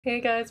Hey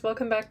guys,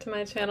 welcome back to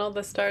my channel,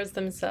 The Stars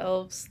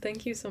Themselves.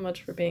 Thank you so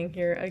much for being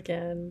here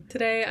again.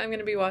 Today I'm going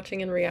to be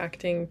watching and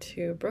reacting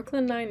to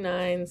Brooklyn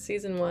Nine-Nine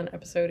Season 1,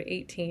 Episode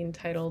 18,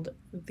 titled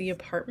The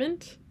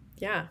Apartment.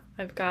 Yeah,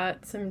 I've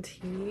got some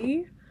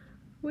tea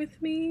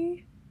with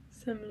me,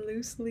 some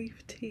loose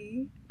leaf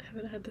tea. I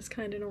haven't had this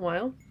kind in a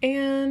while.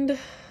 And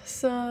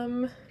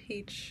some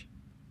peach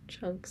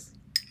chunks.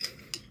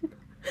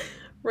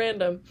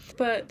 Random.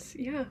 But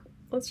yeah.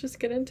 Let's just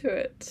get into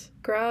it.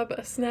 Grab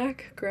a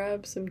snack,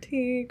 grab some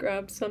tea,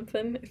 grab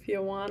something if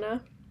you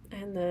wanna,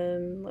 and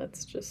then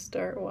let's just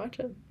start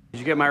watching. Did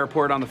you get my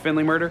report on the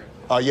Finley murder?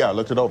 Yeah, I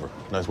looked it over.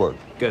 Nice work.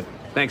 Good.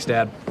 Thanks,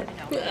 Dad.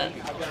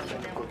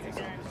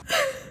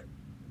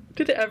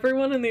 Did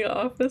everyone in the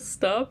office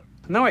stop?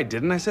 No, I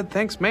didn't. I said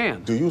thanks,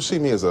 man. Do you see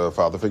me as a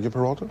father figure,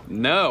 Peralta?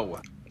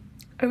 No.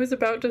 I was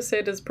about to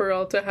say, does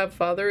Peralta have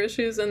father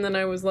issues? And then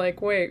I was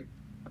like, wait,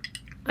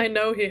 I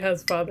know he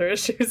has father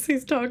issues.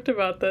 He's talked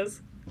about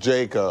this.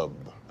 Jacob,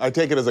 I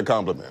take it as a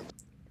compliment.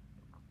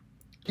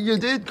 You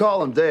did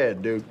call him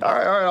dad, dude. All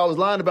right, I was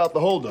lying about the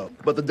holdup.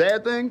 But the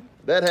dad thing,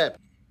 that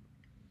happened.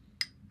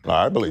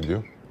 I believe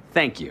you.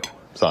 Thank you.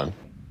 Son,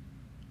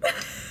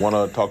 want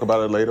to talk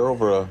about it later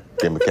over a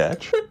game of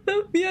catch?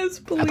 Yes,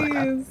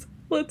 please.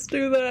 Let's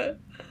do that.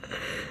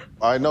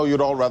 I know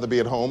you'd all rather be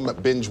at home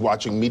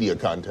binge-watching media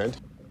content.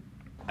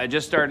 I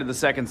just started the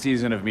second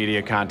season of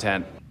media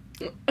content.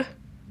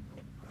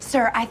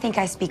 Sir, I think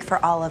I speak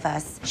for all of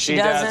us. She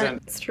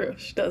doesn't. It's true,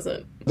 she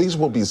doesn't. These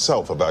will be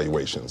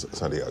self-evaluations,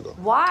 Santiago.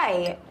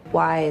 Why?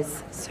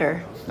 Wise,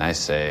 sir. Nice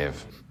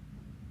save.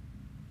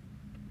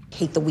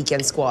 Hate the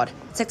weekend squad.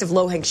 Detective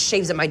Lohank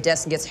shaves at my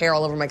desk and gets hair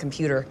all over my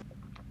computer.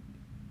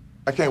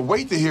 I can't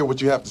wait to hear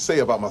what you have to say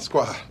about my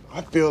squad.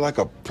 I feel like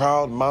a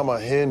proud mama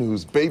hen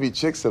whose baby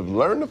chicks have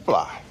learned to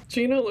fly.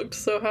 Gina looked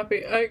so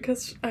happy.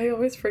 Because I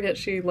always forget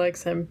she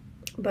likes him,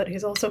 but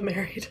he's also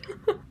married.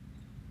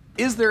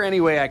 Is there any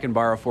way I can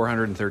borrow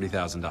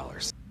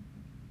 $430,000?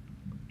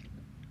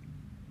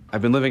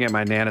 I've been living at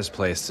my Nana's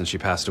place since she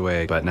passed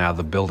away, but now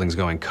the building's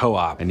going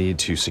co-op. I need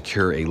to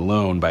secure a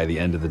loan by the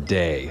end of the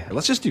day.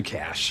 Let's just do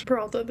cash.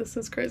 Peralta, this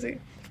is crazy.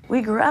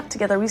 We grew up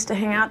together. We used to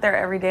hang out there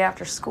every day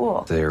after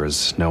school. There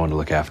was no one to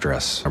look after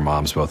us. Our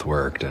moms both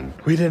worked, and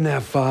we didn't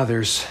have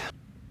fathers.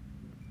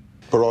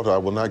 Peralta, I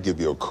will not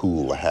give you a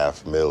cool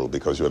 $500,000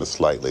 because you had a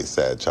slightly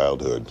sad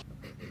childhood.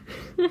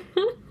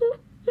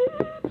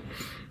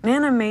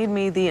 Nana made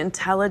me the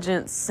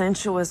intelligent,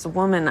 sensuous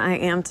woman I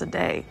am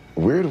today.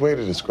 Weird way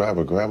to describe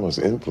a grandma's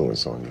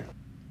influence on you.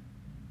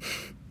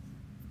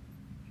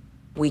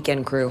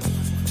 Weekend crew.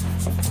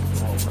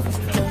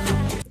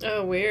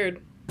 Oh,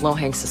 weird.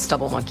 Lohank's a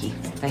stubble monkey.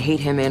 I hate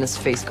him and his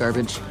face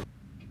garbage.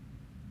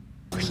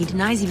 He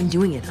denies even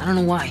doing it. I don't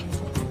know why.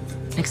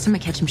 Next time I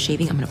catch him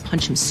shaving, I'm gonna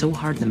punch him so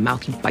hard in the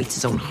mouth he bites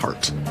his own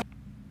heart.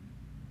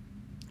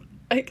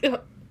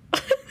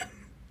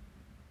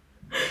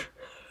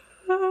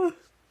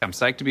 I'm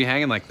psyched to be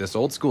hanging like this.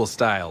 Old school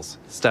styles.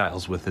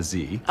 Styles with a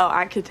Z. Oh,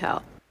 I could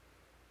tell.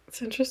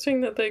 It's interesting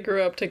that they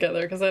grew up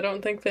together, because I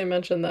don't think they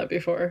mentioned that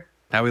before.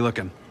 How we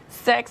looking?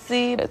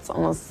 Sexy. It's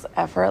almost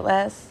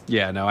effortless.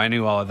 Yeah, no, I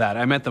knew all of that.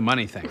 I meant the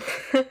money thing.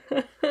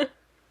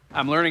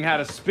 I'm learning how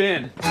to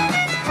spin.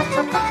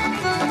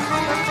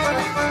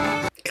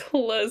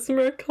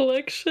 Klezmer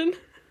collection.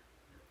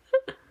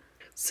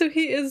 So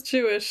he is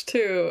Jewish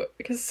too,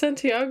 because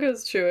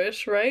Santiago's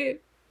Jewish,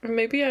 right? Or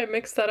maybe I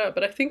mixed that up,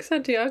 but I think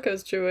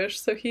Santiago's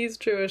Jewish, so he's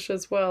Jewish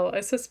as well.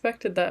 I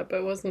suspected that,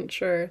 but wasn't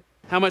sure.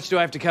 How much do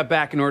I have to cut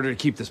back in order to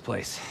keep this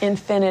place?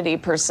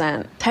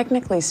 Infinity%.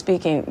 Technically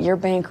speaking, you're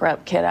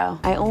bankrupt, kiddo.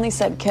 I only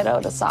said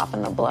kiddo to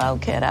soften the blow,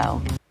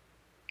 kiddo.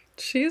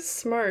 She's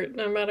smart,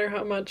 no matter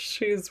how much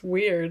she's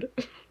weird.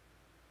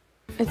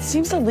 It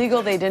seems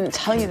illegal they didn't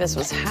tell you this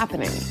was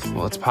happening.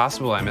 Well, it's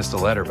possible I missed a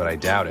letter, but I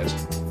doubt it.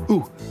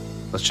 Ooh,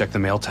 let's check the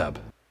mail tub.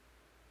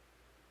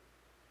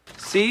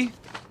 See?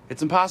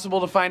 It's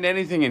impossible to find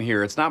anything in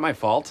here. It's not my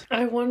fault.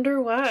 I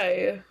wonder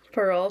why.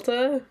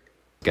 Peralta?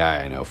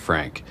 Guy I know,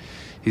 Frank.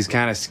 He's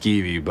kind of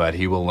skeevy, but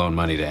he will loan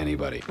money to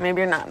anybody.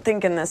 Maybe you're not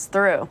thinking this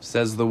through.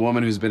 Says the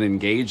woman who's been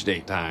engaged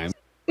 8 times.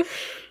 You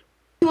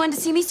wanted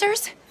to see me,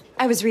 sirs?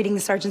 I was reading the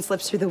sergeant's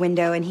lips through the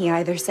window, and he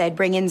either said,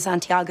 bring in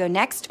Santiago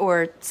next,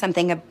 or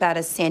something about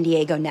a San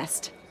Diego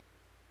nest.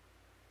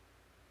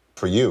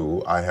 For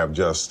you, I have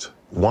just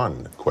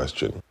one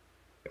question.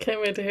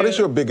 Can't wait to hear What is it.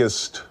 your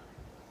biggest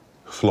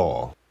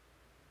flaw?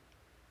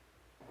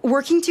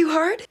 Working too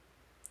hard?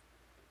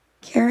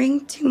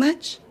 Caring too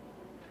much?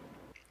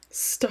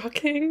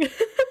 Stalking?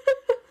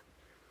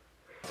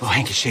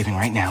 Hank is shaving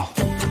right now.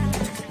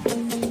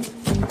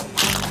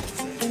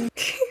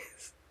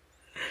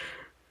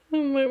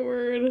 Oh my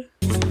word.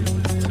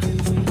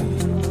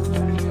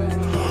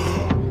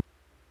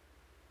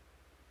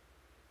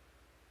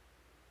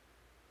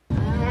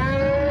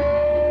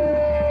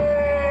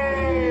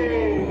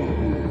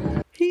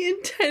 He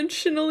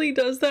intentionally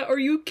does that? Are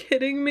you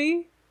kidding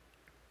me?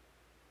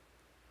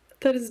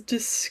 That is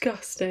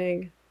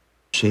disgusting.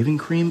 Shaving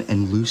cream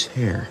and loose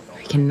hair.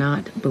 I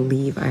cannot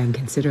believe I am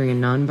considering a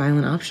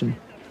non-violent option.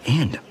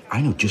 And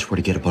I know just where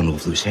to get a bundle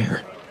of loose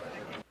hair.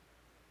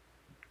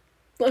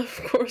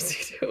 Of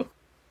course you do.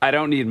 I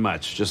don't need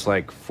much, just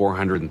like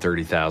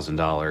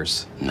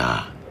 $430,000.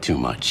 Nah, too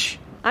much.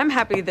 I'm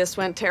happy this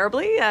went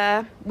terribly.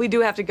 We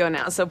do have to go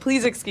now, so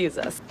please excuse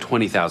us.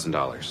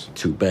 $20,000.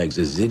 2 bags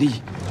of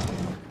ziti?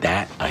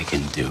 That I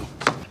can do.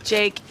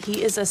 Jake,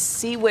 he is a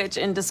sea witch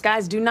in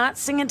disguise. Do not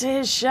sing into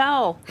his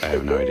shell. I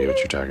have no idea what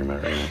you're talking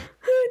about right now.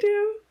 I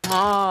do.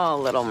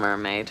 Oh, Little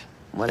Mermaid.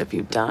 What have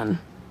you done?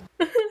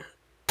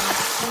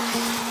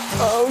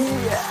 Oh,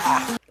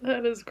 yeah.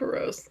 That is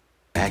gross.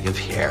 Bag of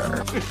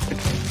hair.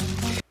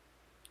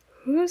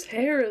 Whose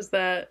hair is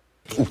that?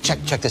 Ooh, check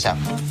this out.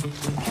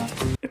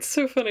 It's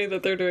so funny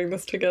that they're doing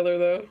this together,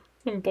 though.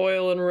 And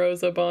Boyle and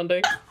Rosa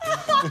bonding.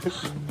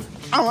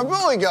 I'm a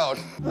billy goat.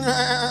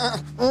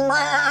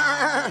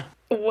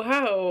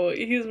 Wow,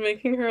 he's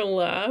making her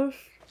laugh.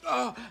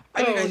 I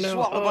think I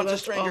swallowed a bunch of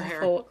that's stranger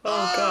hair. awful.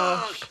 Oh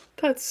gosh,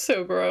 that's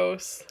so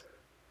gross.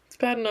 It's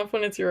bad enough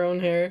when it's your own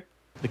hair.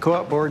 The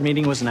co-op board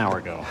meeting was an hour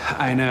ago.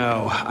 I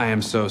know. I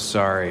am so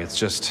sorry. It's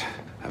just,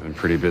 I've been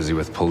pretty busy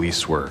with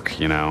police work,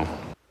 you know?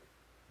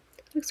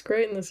 Looks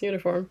great in this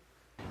uniform.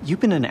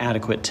 You've been an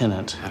adequate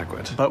tenant.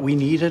 Adequate. But we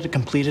needed a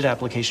completed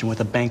application with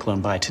a bank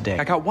loan by today.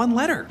 I got 1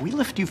 letter. We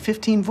left you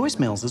 15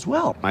 voicemails as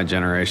well. My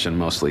generation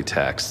mostly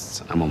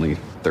texts. I'm only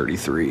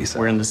 33, so.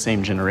 We're in the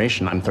same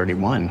generation. I'm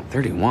 31.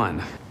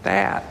 31?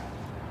 That.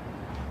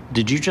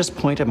 Did you just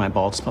point at my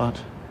bald spot?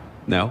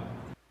 No.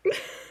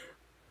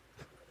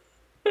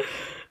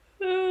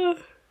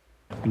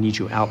 We need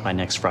you out by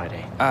next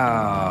Friday.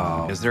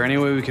 Oh. Is there any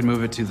way we can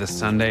move it to the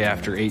Sunday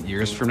after 8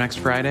 years from next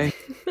Friday?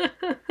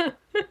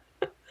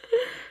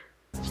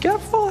 You got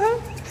a full head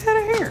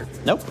of hair.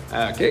 Nope.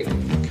 Okay.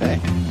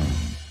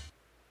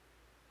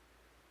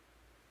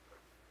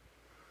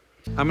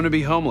 I'm gonna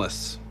be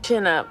homeless.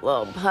 Chin up,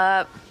 little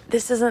pup.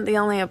 This isn't the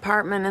only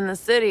apartment in the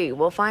city.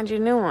 We'll find you a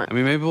new one. I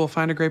mean, maybe we'll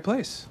find a great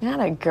place. Not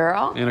a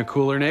girl. In a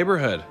cooler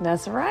neighborhood.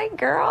 That's right,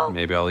 girl.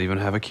 Maybe I'll even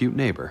have a cute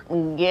neighbor.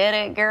 Get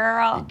it,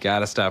 girl. You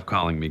gotta stop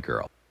calling me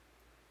girl.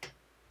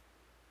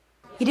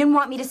 You didn't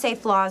want me to say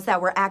flaws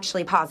that were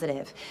actually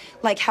positive.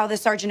 Like how the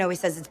sergeant always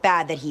says it's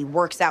bad that he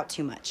works out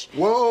too much.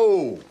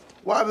 Whoa!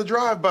 Why the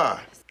drive-by?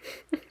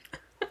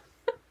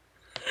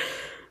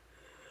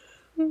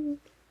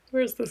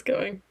 Where's this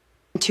going?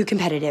 Too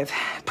competitive,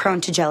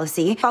 prone to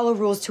jealousy, follow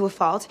rules to a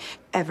fault.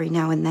 Every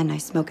now and then I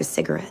smoke a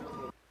cigarette.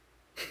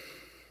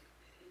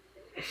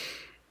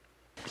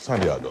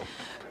 Santiago.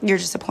 You're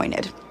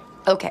disappointed.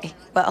 Okay,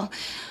 well,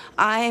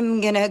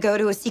 I'm gonna go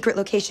to a secret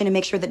location and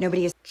make sure that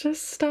nobody is...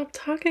 Just stop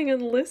talking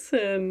and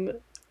listen.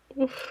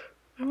 I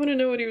want to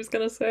know what he was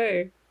gonna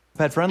say.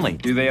 Pet friendly.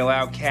 Do they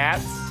allow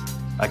cats?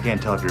 I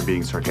can't tell if you're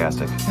being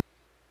sarcastic.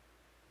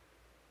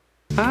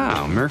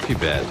 Oh, Murphy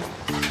bed.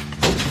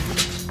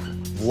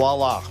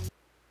 Voila.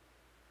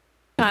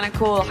 Kind of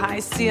cool, high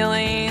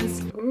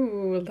ceilings.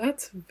 Ooh,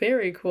 that's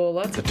very cool.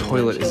 Lots The of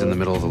toilet is in the potential.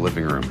 middle of the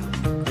living room.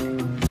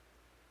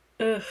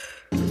 Ugh.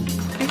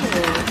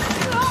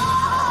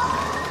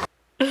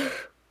 Ew.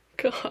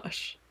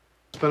 Gosh.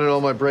 Spending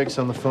all my breaks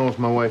on the phone with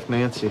my wife,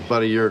 Nancy.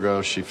 About a year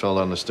ago, she fell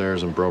down the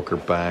stairs and broke her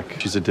back.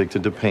 She's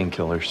addicted to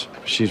painkillers.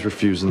 She's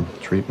refusing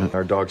treatment.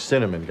 Our dog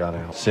Cinnamon got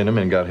out.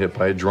 Cinnamon got hit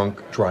by a drunk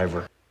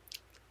driver.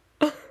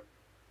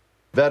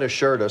 Vet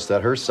assured us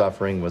that her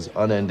suffering was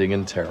unending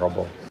and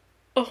terrible.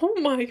 Oh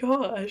my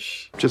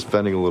gosh. Just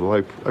venting a little,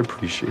 I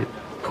appreciate it.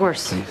 Of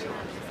course.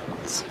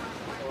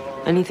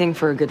 Anything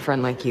for a good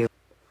friend like you.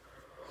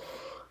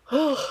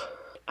 Oh,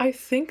 I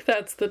think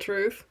that's the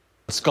truth.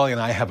 Scully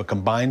and I have a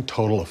combined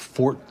total of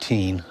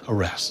 14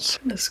 arrests.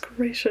 Goodness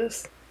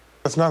gracious.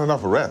 That's not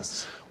enough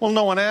arrests. Well,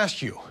 no one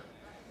asked you.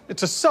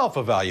 It's a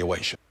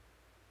self-evaluation.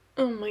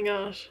 Oh my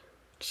gosh.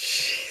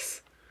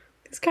 Jeez.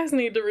 These guys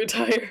need to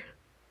retire.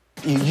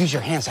 You use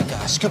your hands like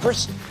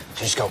scoopers.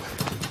 Just go.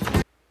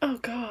 Oh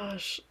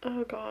gosh.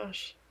 Oh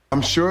gosh.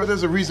 I'm sure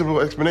there's a reasonable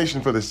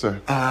explanation for this,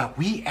 sir.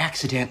 We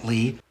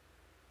accidentally...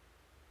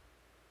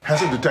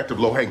 Hasn't Detective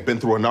Lohang been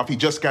through enough? He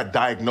just got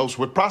diagnosed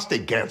with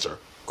prostate cancer.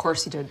 Of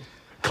course he did.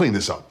 Clean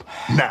this up.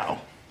 Now.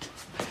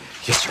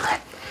 Yes, sir.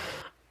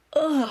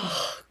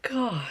 Oh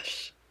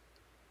gosh.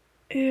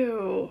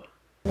 Ew.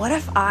 What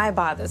if I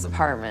bought this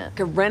apartment?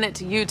 Could rent it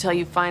to you till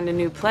you find a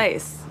new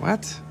place.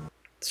 What?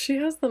 She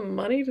has the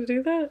money to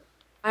do that?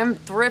 I'm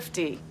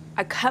thrifty.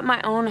 I cut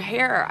my own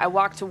hair. I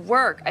walk to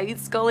work. I eat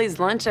Scully's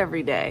lunch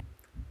every day.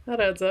 That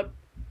adds up.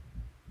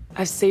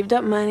 I've saved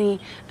up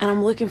money, and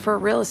I'm looking for a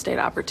real estate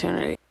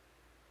opportunity.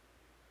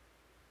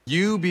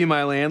 You be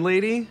my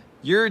landlady?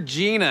 You're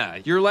Gina.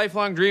 Your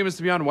lifelong dream is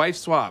to be on Wife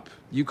Swap.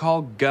 You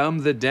call Gum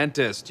the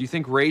dentist. You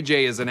think Ray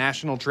J is a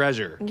national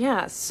treasure.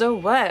 Yeah, so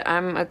what?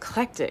 I'm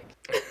eclectic.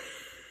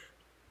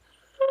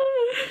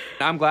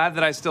 I'm glad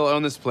that I still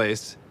own this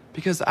place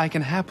because I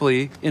can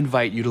happily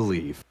invite you to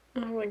leave.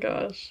 Oh my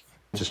gosh.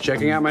 Just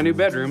checking out my new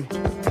bedroom.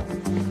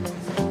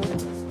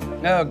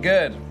 Oh,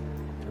 good.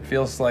 It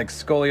feels like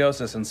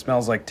scoliosis and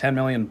smells like 10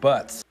 million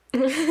butts.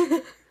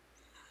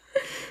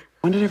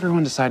 When did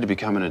everyone decide to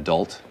become an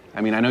adult?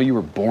 I mean, I know you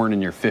were born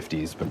in your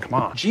 50s, but come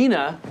on.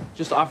 Gina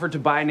just offered to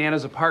buy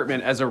Nana's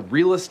apartment as a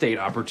real estate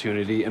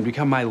opportunity and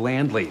become my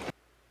landlady.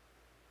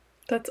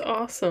 That's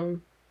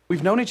awesome.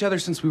 We've known each other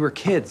since we were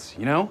kids,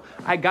 you know?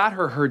 I got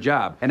her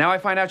job, and now I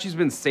find out she's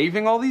been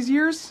saving all these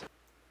years?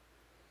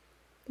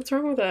 What's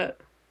wrong with that?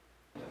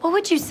 What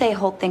would you say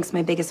Holt thinks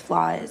my biggest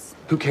flaw is?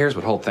 Who cares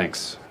what Holt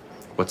thinks?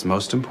 What's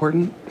most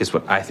important is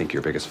what I think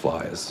your biggest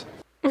flaw is.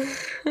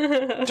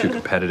 Too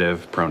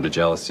competitive, prone to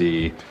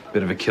jealousy,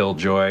 bit of a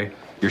killjoy.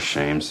 You're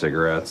shamed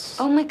cigarettes.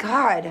 Oh my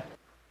God.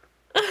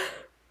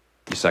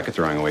 You suck at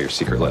throwing away your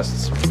secret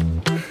lists.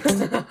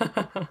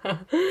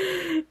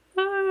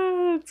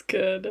 That's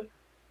good.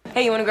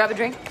 Hey, you want to grab a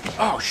drink?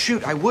 Oh,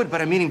 shoot, I would,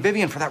 but I'm meeting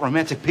Vivian for that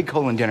romantic pig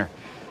colon dinner.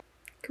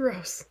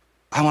 Gross.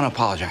 I want to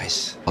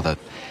apologize for the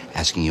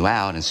asking you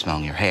out and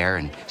smelling your hair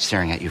and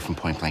staring at you from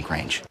point blank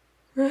range.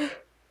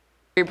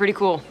 You're pretty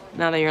cool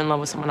now that you're in love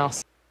with someone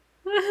else.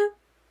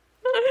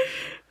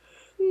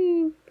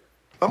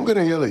 I'm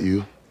gonna yell at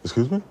you.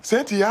 Excuse me?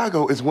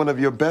 Santiago is one of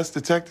your best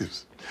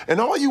detectives.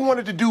 And all you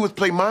wanted to do was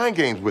play mind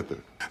games with her.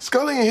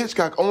 Scully and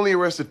Hitchcock only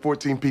arrested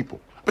 14 people.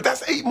 But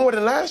that's 8 more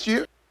than last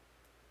year.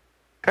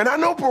 And I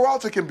know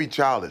Peralta can be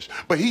childish,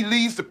 but he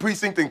leads the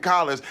precinct in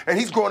college, and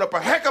he's grown up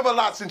a heck of a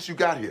lot since you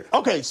got here.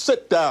 Okay,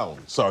 sit down,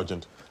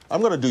 Sergeant.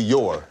 I'm gonna do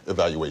your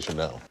evaluation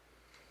now.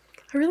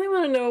 I really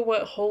want to know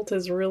what Holt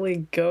is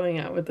really going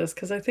at with this,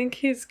 because I think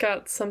he's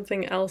got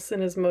something else in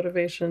his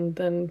motivation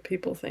than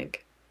people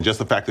think. Just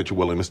the fact that you're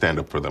willing to stand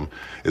up for them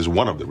is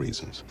one of the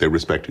reasons they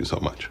respect you so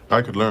much.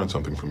 I could learn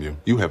something from you.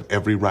 You have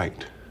every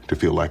right to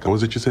feel like, what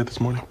was it you said this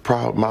morning?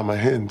 Proud mama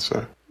hen,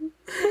 sir.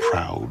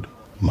 Proud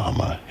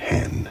mama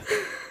hen.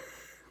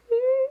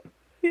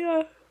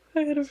 Yeah,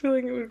 I had a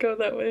feeling it would go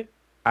that way.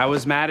 I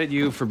was mad at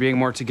you for being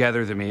more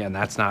together than me, and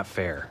that's not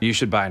fair. You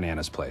should buy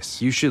Nana's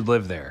place. You should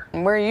live there.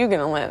 Where are you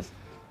gonna live?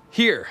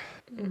 Here.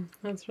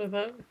 That's what I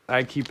thought.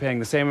 I'd keep paying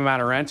the same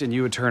amount of rent, and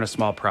you would turn a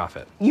small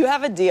profit. You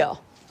have a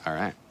deal. All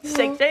right.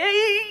 Steak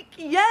day!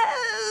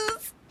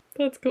 Yes!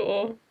 That's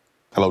cool.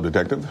 Hello,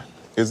 Detective.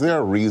 Is there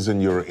a reason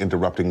you're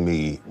interrupting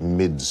me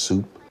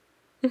mid-soup?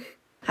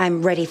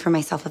 I'm ready for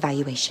my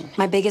self-evaluation.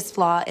 My biggest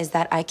flaw is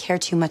that I care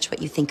too much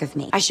what you think of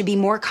me. I should be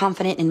more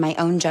confident in my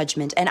own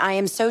judgment, and I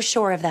am so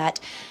sure of that.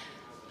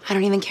 I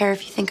don't even care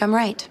if you think I'm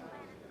right.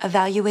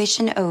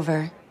 Evaluation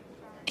over.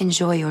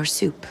 Enjoy your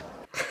soup.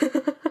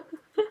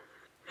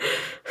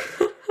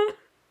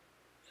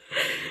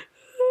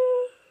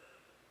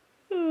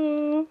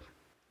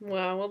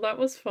 Wow, well that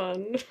was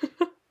fun.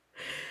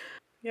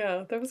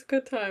 Yeah, that was a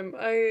good time.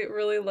 I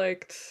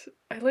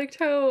liked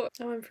how,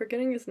 oh, I'm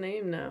forgetting his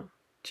name now.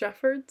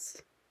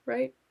 Jeffords,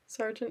 right?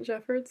 Sergeant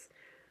Jeffords.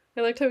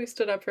 I liked how he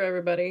stood up for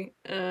everybody.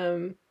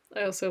 I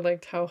also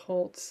liked how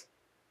Holt,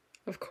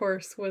 of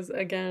course, was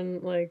again,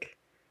 like,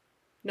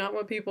 not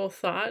what people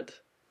thought.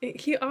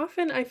 He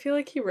often, I feel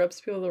like he rubs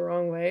people the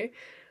wrong way,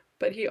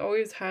 but he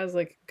always has,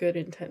 like, good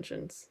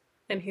intentions.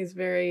 And he's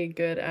very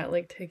good at,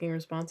 like, taking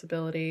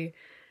responsibility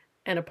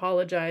and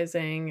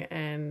apologizing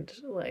and,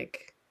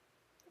 like,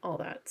 all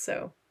that.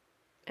 So,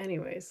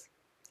 anyways,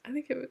 I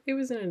think it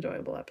was an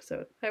enjoyable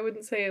episode. I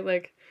wouldn't say,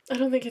 like, I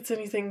don't think it's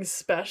anything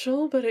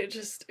special, but it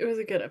was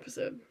a good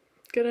episode.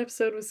 Good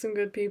episode with some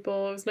good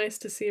people. It was nice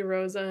to see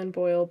Rosa and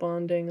Boyle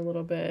bonding a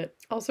little bit.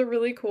 Also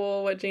really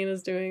cool what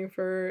Gina's doing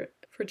for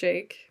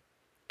Jake,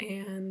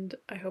 and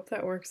I hope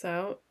that works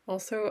out.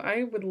 Also,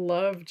 I would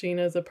love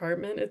Gina's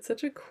apartment. It's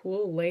such a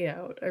cool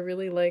layout. I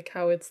really like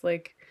how it's,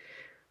 like,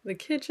 the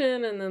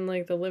kitchen and then,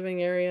 like, the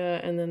living area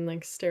and then,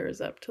 like,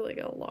 stairs up to, like,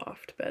 a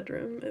loft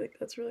bedroom. I think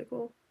that's really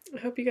cool. I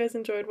hope you guys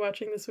enjoyed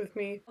watching this with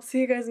me. I'll see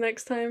you guys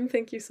next time.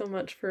 Thank you so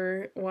much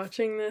for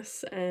watching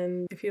this,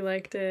 and if you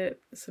liked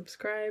it,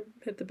 subscribe,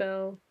 hit the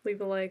bell,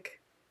 leave a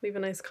like, leave a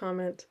nice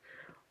comment,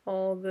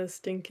 all the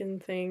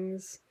stinking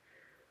things.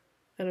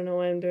 I don't know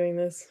why I'm doing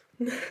this.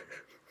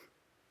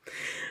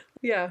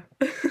 Yeah.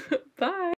 Bye!